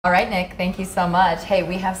All right, Nick, thank you so much. Hey,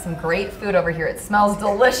 we have some great food over here. It smells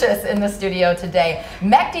delicious in the studio today.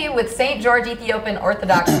 Mekti with St. George Ethiopian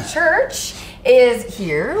Orthodox Church is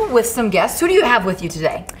here with some guests. Who do you have with you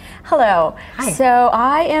today? Hello. Hi. So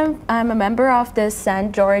I'm a member of the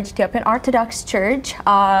St. George Ethiopian Orthodox Church.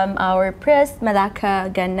 Our priest,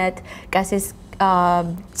 Malaka Gannet Gasis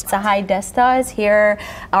Sahai Desta is here.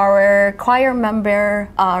 Our choir member,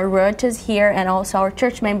 Ruth is here, and also our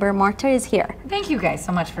church member, Marta, is here. Thank you guys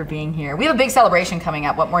so much for being here. We have a big celebration coming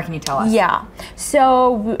up. What more can you tell us? Yeah.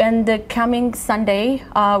 So in the coming Sunday,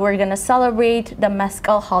 we're going to celebrate the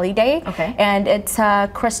Meskel holiday. Okay. And it's a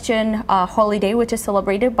Christian holiday which is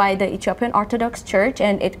celebrated by the Ethiopian Orthodox Church,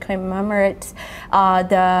 and it commemorates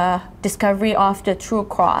the discovery of the true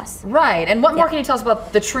cross. Right. And what more can you tell us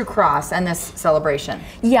about the true cross and this celebration?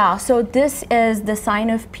 Yeah, so this is the sign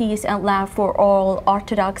of peace and love for all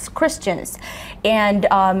Orthodox Christians, and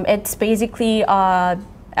it's basically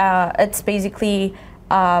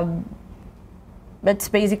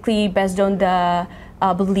based on the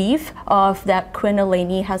belief of that Queen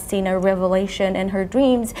Eleni has seen a revelation in her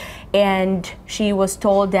dreams, and she was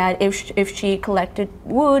told that if she collected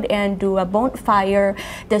wood and do a bonfire,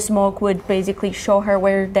 the smoke would basically show her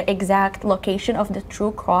where the exact location of the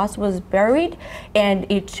true cross was buried, and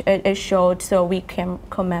it showed, so we can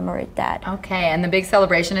commemorate that. Okay, and the big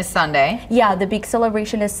celebration is Sunday. Yeah, the big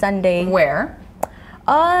celebration is Sunday. Where?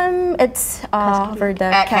 It's over the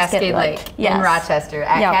at Cascade Lake yes. in Rochester.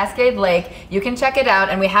 At Cascade Lake, you can check it out,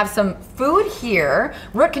 and we have some food here.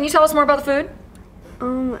 Rook, can you tell us more about the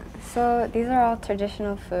food? So these are all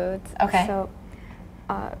traditional foods. Okay. So,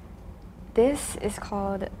 this is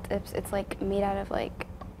called, it's like made out of like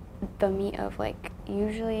the meat of like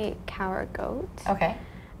usually cow or goat. Okay.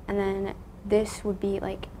 And then this would be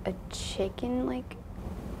like a chicken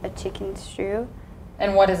stew.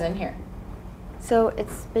 And what is in here? So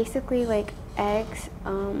it's basically like eggs.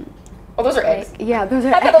 Oh, those are eggs. Yeah, those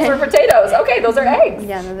are I thought those were potatoes. Okay, those are eggs.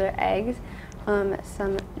 Yeah, those are eggs.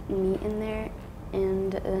 Some meat in there,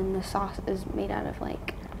 and then the sauce is made out of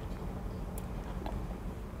like,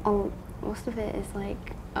 most of it is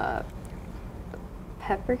like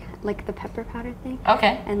pepper, like the pepper powder thing.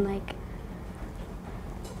 Okay. And like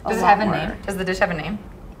Does it have a name? Does the dish have a name?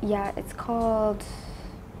 Yeah, it's called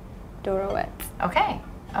Dorowet. Okay.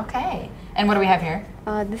 Okay. And what do we have here?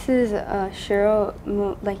 This is shiro,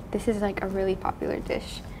 this is like a really popular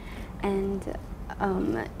dish, and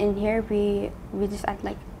in here we just add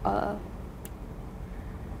like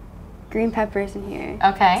green peppers in here.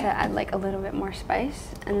 Okay. To add like a little bit more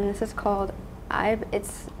spice, and then this is called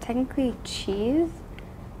it's technically cheese.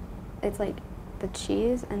 It's like the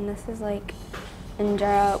cheese, and this is like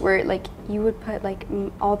injera, where like you would put like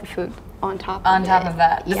all the food on top. On top of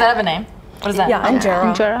that. Does that have a name? What is that? Yeah,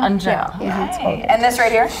 injera. Injera. Yeah. Okay. And this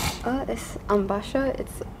right here? It's ambasha.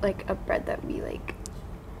 It's like a bread that we like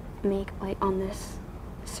make like on this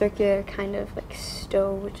circular kind of like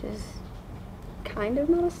stove, which is kind of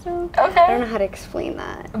not a stove. Okay. I don't know how to explain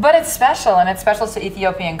that. But it's special, and it's special to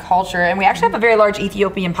Ethiopian culture. And we actually have a very large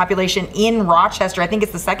Ethiopian population in Rochester. I think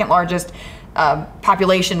it's the second largest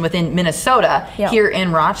population within Minnesota here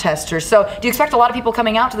in Rochester. So do you expect a lot of people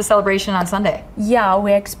coming out to the celebration on Sunday? Yeah,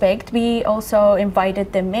 we expect. We also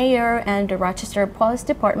invited the mayor and the Rochester Police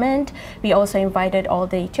Department. We also invited all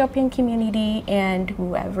the Ethiopian community, and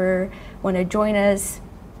whoever want to join us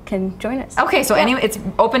can join us. Okay, so it's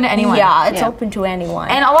open to anyone. Yeah, it's open to anyone.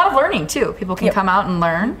 And a lot of learning too. People can come out and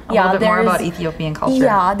learn a little bit more about Ethiopian culture.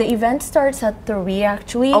 Yeah, the event starts at 3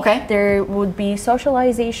 actually. Okay. There would be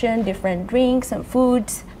socialization, different drinks and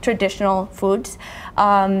foods, traditional foods.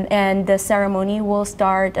 And the ceremony will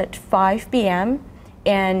start at 5 p.m.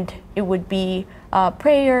 and it would be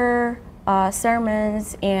prayer,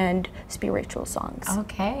 sermons, and spiritual songs.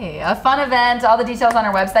 Okay, a fun event. All the details on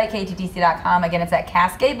our website, kttc.com. Again, it's at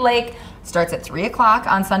Cascade Lake. Starts at 3 o'clock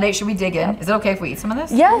on Sunday. Should we dig in? Is it okay if we eat some of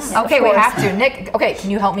this? Yes. Okay, we have to. Nick, okay,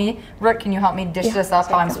 can you help me? Rick, can you help me dish this up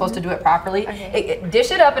how I'm supposed to do it properly? Okay.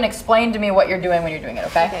 Dish it up and explain to me what you're doing when you're doing it,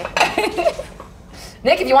 okay?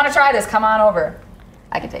 Nick, if you want to try this, come on over.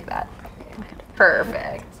 I can take that.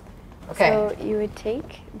 Perfect. Okay. So you would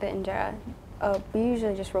take the injera. We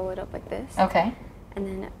usually just roll it up like this. Okay. And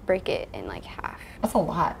then break it in like half. That's a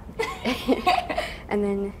lot. And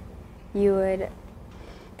then you would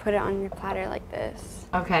put it on your platter like this.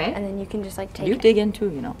 Okay. And then you can just like take. You dig in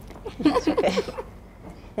too, you know. It's okay.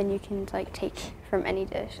 Then you can like take from any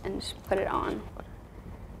dish and just put it on.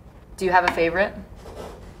 Do you have a favorite?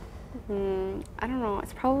 I don't know.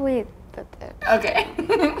 It's probably the dip. Okay.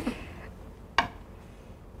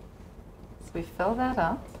 So we fill that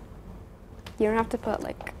up. You don't have to put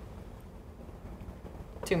like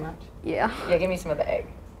too much? Yeah. Yeah, give me some of the egg.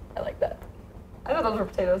 I like that. I don't know those are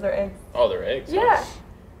potatoes, they're eggs. Oh, they're eggs. Yeah.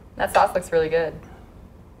 That sauce looks really good.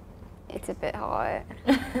 It's a bit hot.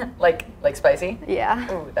 like spicy?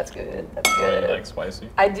 Yeah. Ooh, that's good. That's Oh, good. you like spicy?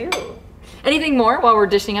 I do. Anything more while we're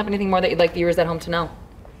dishing up? Anything more that you'd like viewers at home to know?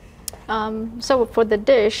 So for the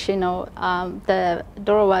dish, you know, the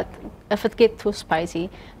dorawat, if it gets too spicy,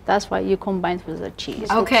 that's why you combine it with the cheese.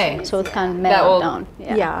 Okay. So it can That will- melt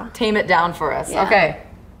down. Yeah. Tame it down for us. Yeah. Okay.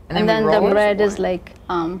 And we then roll the it? bread is like,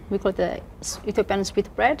 we call it the Ethiopian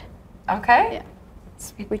sweet bread. Okay. Yeah.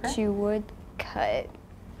 Sweet Which bread. you would cut.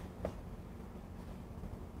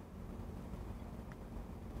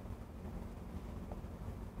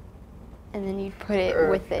 And then you put it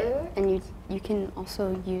with it, and you can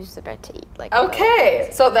also use the bread to eat. Like Okay,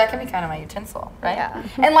 so that can be kind of my utensil, right? Yeah.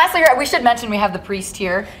 And lastly, we should mention we have the priest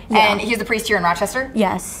here, and he's the priest here in Rochester.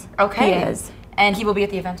 Yes. Okay. He is. And he will be at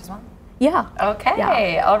the event as well. Yeah.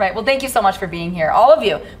 Okay. All right. Well, thank you so much for being here, all of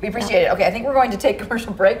you. We appreciate it. Okay, I think we're going to take a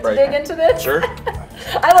commercial break to dig into this. Sure.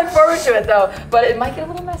 I look forward to it though, but it might get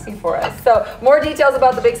a little messy for us. So more details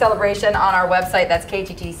about the big celebration on our website. That's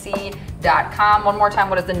kttc.com. One more time,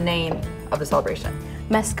 what is the name of the celebration?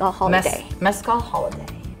 Mezcal holiday. Mezcal Holiday.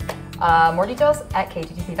 More details at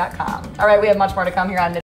kttc.com. All right, we have much more to come here on